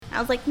I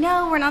was like,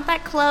 no, we're not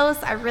that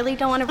close. I really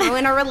don't want to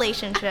ruin our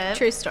relationship.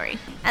 True story.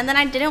 And then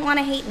I didn't want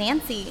to hate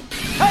Nancy.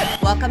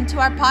 Welcome to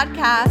our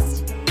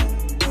podcast,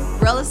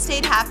 Real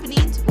Estate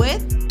Happenings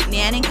with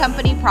Nan and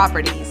Company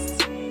Properties.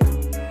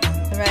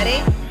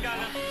 Ready?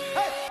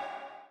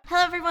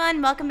 Hello,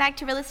 everyone. Welcome back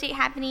to Real Estate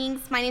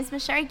Happenings. My name is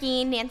Michelle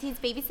Arguin, Nancy's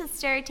baby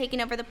sister,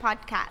 taking over the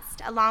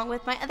podcast, along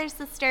with my other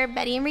sister,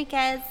 Betty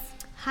Enriquez.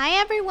 Hi,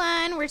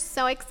 everyone. We're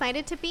so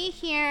excited to be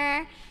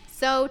here.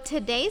 So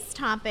today's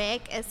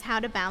topic is how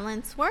to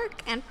balance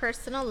work and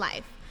personal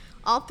life.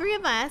 All three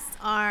of us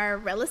are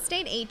real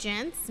estate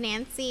agents.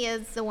 Nancy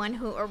is the one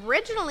who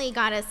originally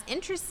got us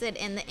interested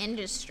in the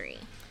industry.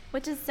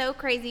 Which is so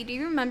crazy. Do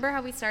you remember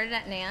how we started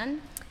at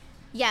Nan?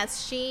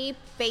 Yes, she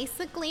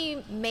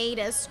basically made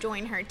us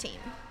join her team.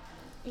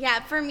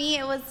 Yeah, for me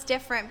it was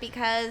different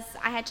because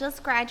I had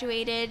just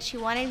graduated. She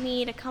wanted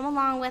me to come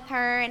along with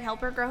her and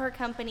help her grow her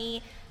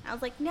company. I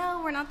was like,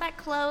 no, we're not that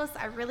close.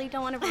 I really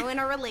don't want to ruin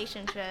our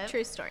relationship.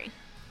 True story.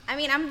 I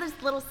mean, I'm this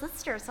little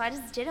sister, so I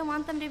just didn't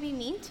want them to be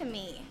mean to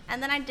me.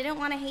 And then I didn't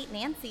want to hate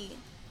Nancy.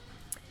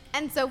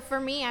 And so for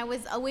me, I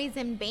was always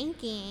in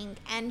banking,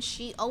 and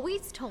she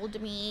always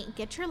told me,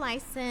 get your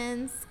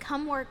license,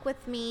 come work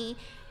with me.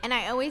 And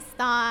I always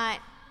thought,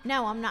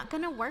 no, I'm not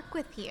going to work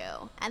with you.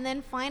 And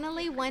then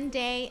finally one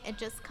day it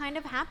just kind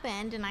of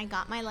happened and I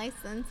got my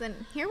license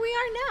and here we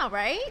are now,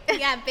 right?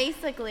 Yeah,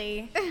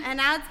 basically. And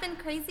now it's been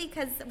crazy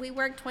because we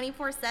work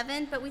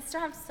 24/7, but we still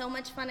have so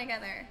much fun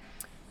together.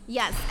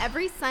 Yes,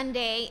 every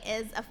Sunday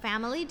is a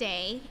family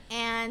day,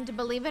 and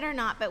believe it or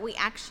not, but we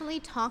actually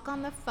talk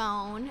on the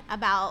phone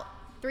about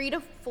 3 to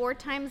 4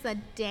 times a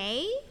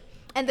day.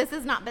 And this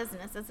is not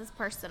business, this is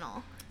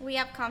personal. We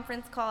have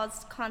conference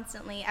calls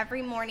constantly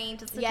every morning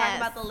just to Yes. talk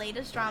about the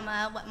latest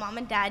drama, what mom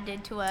and dad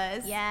did to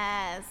us.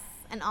 Yes,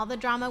 and all the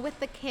drama with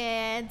the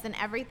kids and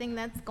everything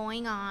that's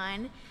going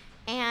on.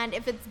 And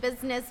if it's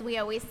business, we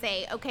always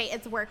say, okay,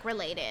 it's work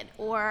related,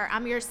 or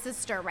I'm your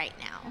sister right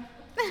now.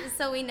 Just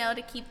so we know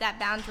to keep that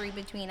boundary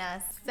between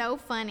us. So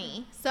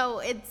funny. So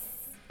it's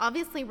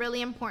obviously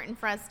really important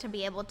for us to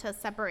be able to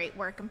separate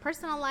work and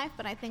personal life,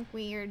 but I think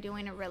we are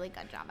doing a really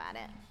good job at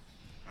it.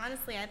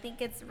 Honestly, I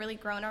think it's really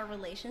grown our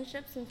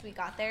relationship since we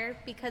got there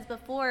because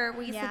before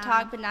we used Yeah. to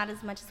talk, but not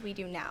as much as we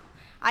do now.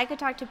 I could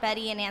talk to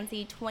Betty and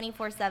Nancy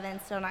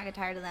 24/7, still not get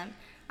tired of them.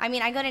 I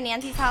mean, I go to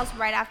Nancy's house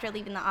right after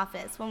leaving the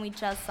office when we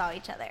just saw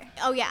each other.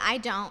 Oh yeah, I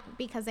don't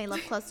because they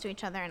live close to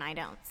each other and I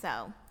don't.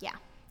 So yeah,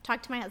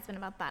 talk to my husband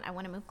about that. I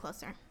want to move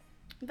closer.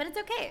 But it's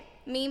okay.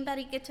 Me and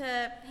Betty get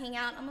to hang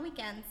out on the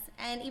weekends.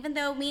 And even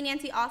though me and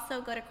Nancy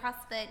also go to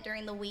CrossFit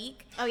during the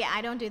week, Oh yeah,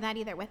 I don't do that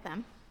either with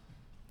them.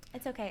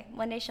 it's okay.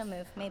 One day she'll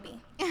move,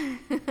 maybe.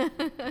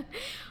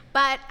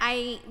 But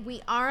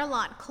we are a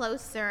lot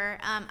closer.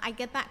 I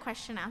get that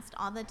question asked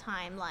all the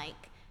time,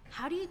 like,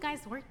 how do you guys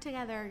work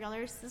together? Y'all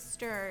are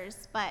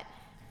sisters. But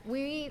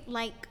we,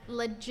 like,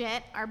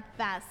 legit are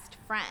best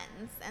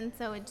friends. And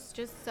so it's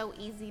just so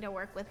easy to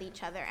work with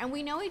each other. And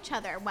we know each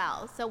other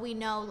well. So we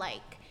know,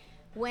 like,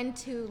 when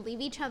to leave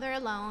each other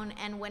alone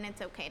and when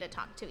it's okay to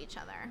talk to each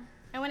other.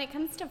 And when it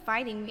comes to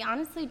fighting, we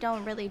honestly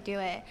don't really do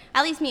it.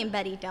 At least me and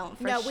Betty don't,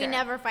 for No, sure. we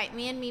never fight.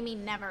 Me and Mimi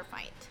never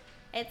fight.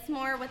 It's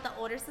more with the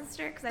older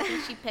sister because I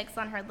think she picks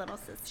on her little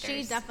sisters.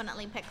 She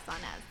definitely picks on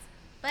us.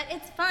 But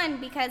it's fun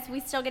because we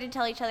still get to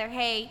tell each other,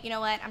 hey, you know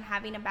what, I'm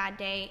having a bad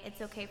day.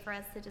 It's okay for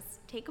us to just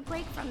take a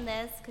break from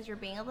this because you're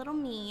being a little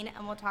mean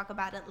and we'll talk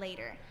about it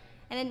later.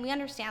 And then we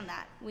understand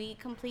that. We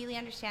completely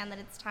understand that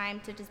it's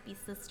time to just be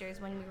sisters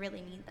when we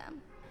really need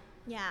them.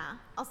 Yeah.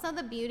 Also,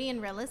 the beauty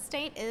in real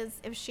estate is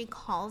if she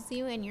calls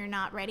you and you're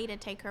not ready to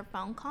take her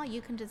phone call,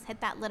 you can just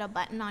hit that little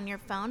button on your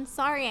phone.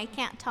 Sorry, I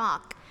can't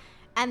talk.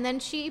 And then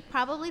she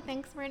probably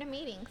thinks we're in a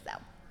meeting. So,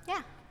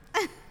 yeah.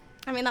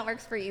 I mean, that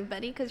works for you,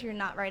 Betty, because you're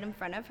not right in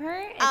front of her.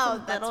 It's Oh,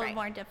 a that's little right.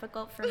 more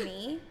difficult for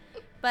me.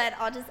 But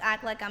I'll just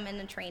act like I'm in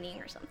a training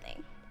or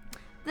something.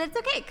 That's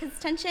okay, because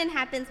tension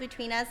happens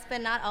between us,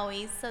 but not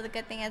always. So the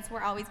good thing is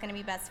we're always going to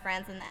be best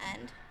friends in the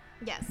end.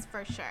 Yes,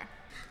 for sure.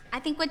 I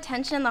think with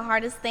tension, the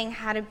hardest thing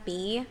had to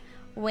be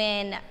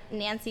when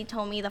Nancy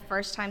told me the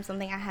first time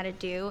something I had to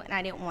do and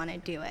I didn't want to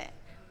do it.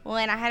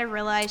 When I had to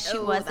realize she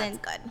Ooh,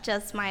 wasn't that's good.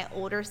 just my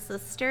older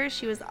sister,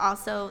 she was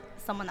also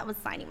someone that was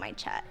signing my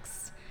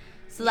checks.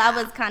 So Yeah.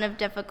 that was kind of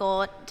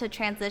difficult to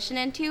transition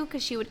into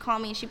because she would call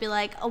me and she'd be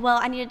like, oh, well,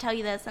 I need to tell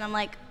you this. And I'm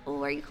like,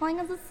 oh, are you calling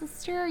us a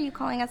sister? Or are you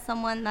calling us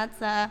someone that's,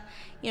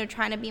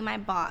 trying to be my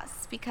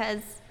boss?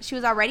 Because she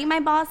was already my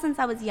boss since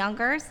I was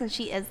younger, since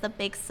she is the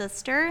big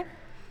sister.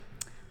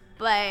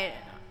 But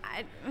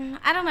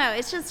I don't know.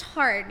 It's just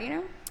hard, you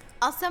know?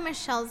 Also,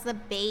 Michelle's the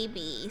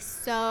baby,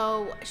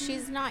 so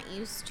she's not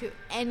used to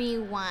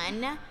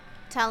anyone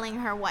telling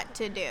her what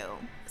to do,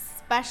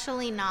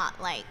 especially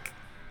not like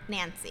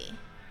Nancy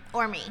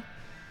or me.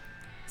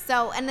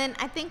 So, and then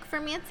I think for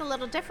me it's a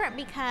little different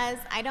because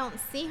I don't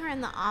see her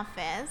in the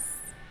office,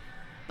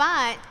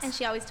 but... And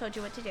she always told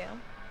you what to do.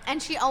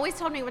 And she always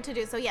told me what to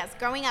do. So yes,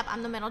 growing up,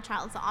 I'm the middle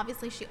child. So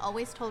obviously she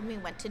always told me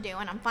what to do.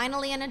 And I'm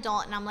finally an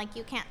adult and I'm like,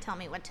 you can't tell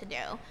me what to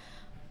do.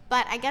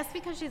 But I guess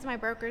because she's my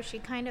broker, she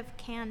kind of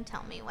can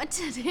tell me what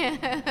to do.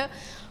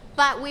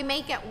 But we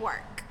make it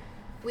work.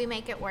 We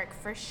make it work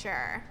for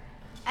sure.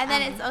 And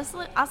then it's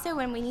also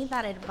when we need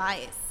that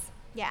advice.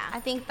 Yeah. I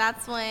think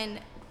that's when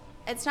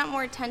it's not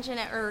more attention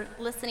or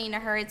listening to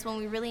her. It's when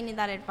we really need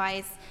that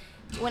advice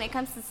when it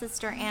comes to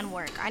sister and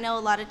work. I know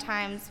a lot of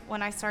times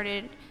when I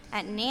started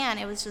at Nan,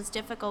 it was just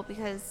difficult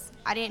because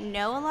I didn't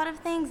know a lot of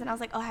things. And I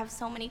was like, oh, I have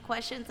so many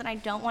questions and I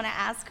don't want to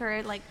ask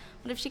her. Like,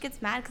 what if she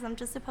gets mad because I'm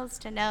just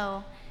supposed to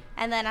know?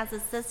 And then as a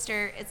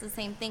sister, it's the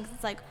same thing.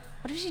 It's like,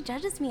 what if she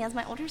judges me as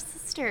my older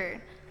sister?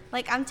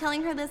 Like, I'm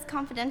telling her this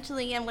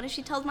confidentially, and what if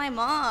she tells my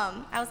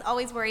mom? I was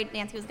always worried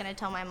Nancy was going to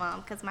tell my mom,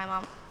 because my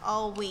mom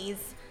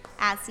always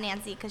asked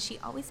Nancy, because she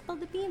always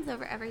spilled the beans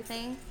over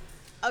everything.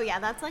 Oh, yeah,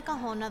 that's like a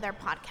whole nother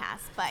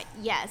podcast. But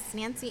yes,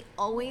 Nancy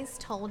always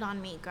told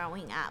on me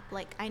growing up.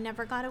 Like, I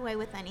never got away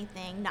with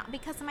anything, not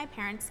because my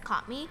parents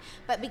caught me,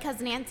 but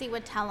because Nancy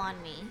would tell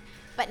on me.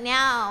 But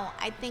now,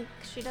 I think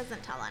she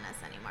doesn't tell on us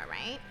anymore,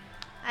 right?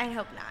 I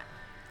hope not.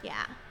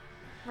 Yeah.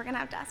 We're going to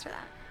have to ask her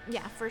that.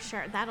 Yeah, for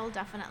sure. That'll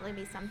definitely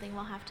be something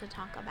we'll have to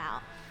talk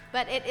about.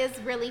 But it is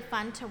really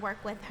fun to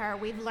work with her.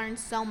 We've learned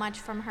so much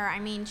from her. I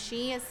mean,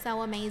 she is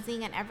so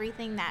amazing in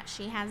everything that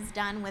she has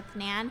done with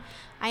Nan.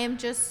 I am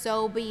just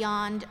so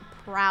beyond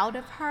proud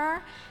of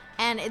her.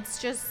 And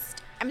it's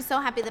just, I'm so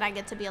happy that I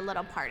get to be a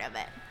little part of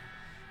it.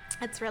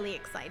 It's really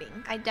exciting.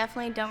 I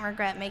definitely don't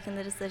regret making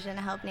the decision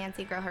to help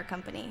Nancy grow her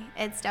company.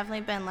 It's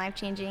definitely been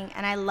life-changing,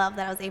 and I love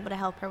that I was able to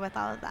help her with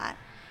all of that.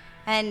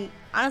 And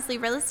honestly,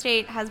 real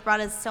estate has brought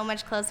us so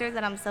much closer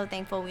that I'm so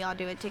thankful we all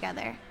do it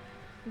together.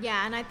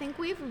 Yeah, and I think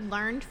we've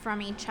learned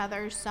from each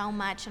other so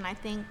much, and I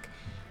think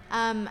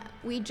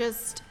we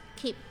just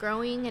keep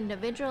growing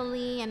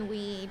individually, and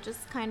we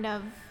just kind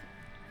of,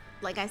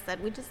 like I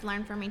said, we just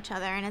learn from each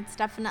other, and it's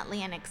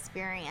definitely an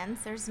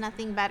experience. There's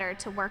nothing better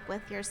to work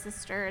with your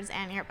sisters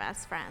and your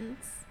best friends.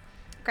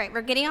 Great,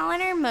 we're getting all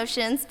in our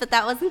emotions, but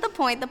that wasn't the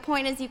point. The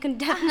point is you can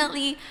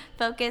definitely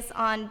focus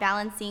on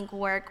balancing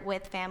work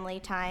with family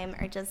time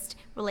or just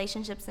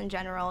relationships in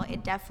general.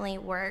 It definitely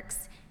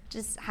works.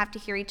 Just have to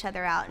hear each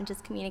other out and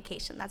just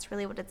communication. That's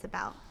really what it's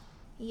about.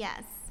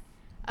 Yes.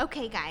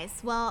 Okay,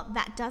 guys. Well,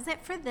 that does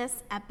it for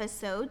this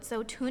episode.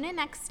 So tune in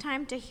next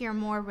time to hear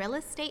more real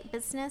estate,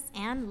 business,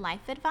 and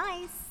life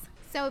advice.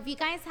 So if you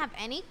guys have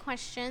any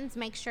questions,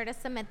 make sure to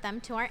submit them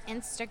to our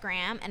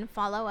Instagram and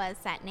follow us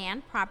at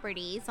Nan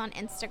Properties on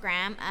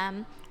Instagram.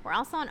 We're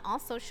also on all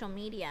social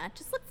media.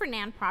 Just look for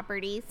Nan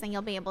Properties and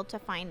you'll be able to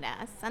find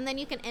us. And then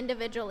you can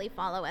individually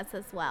follow us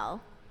as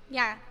well.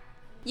 Yeah.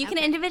 You can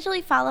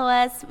individually follow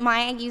us.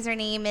 My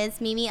username is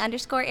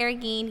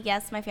Mimi_Aragine.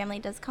 Yes, my family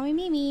does call me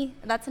Mimi.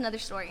 That's another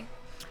story.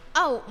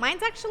 Oh,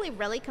 mine's actually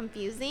really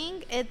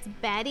confusing. It's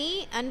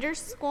Betty_ENR_.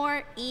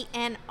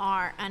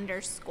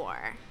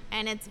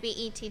 And it's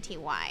Betty.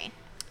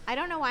 I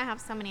don't know why I have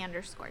so many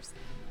underscores.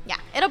 Yeah,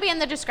 it'll be in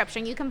the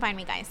description. You can find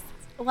me, guys.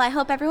 Well, I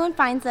hope everyone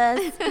finds us.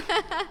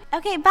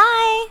 Okay,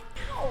 bye.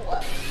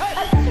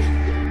 Ow.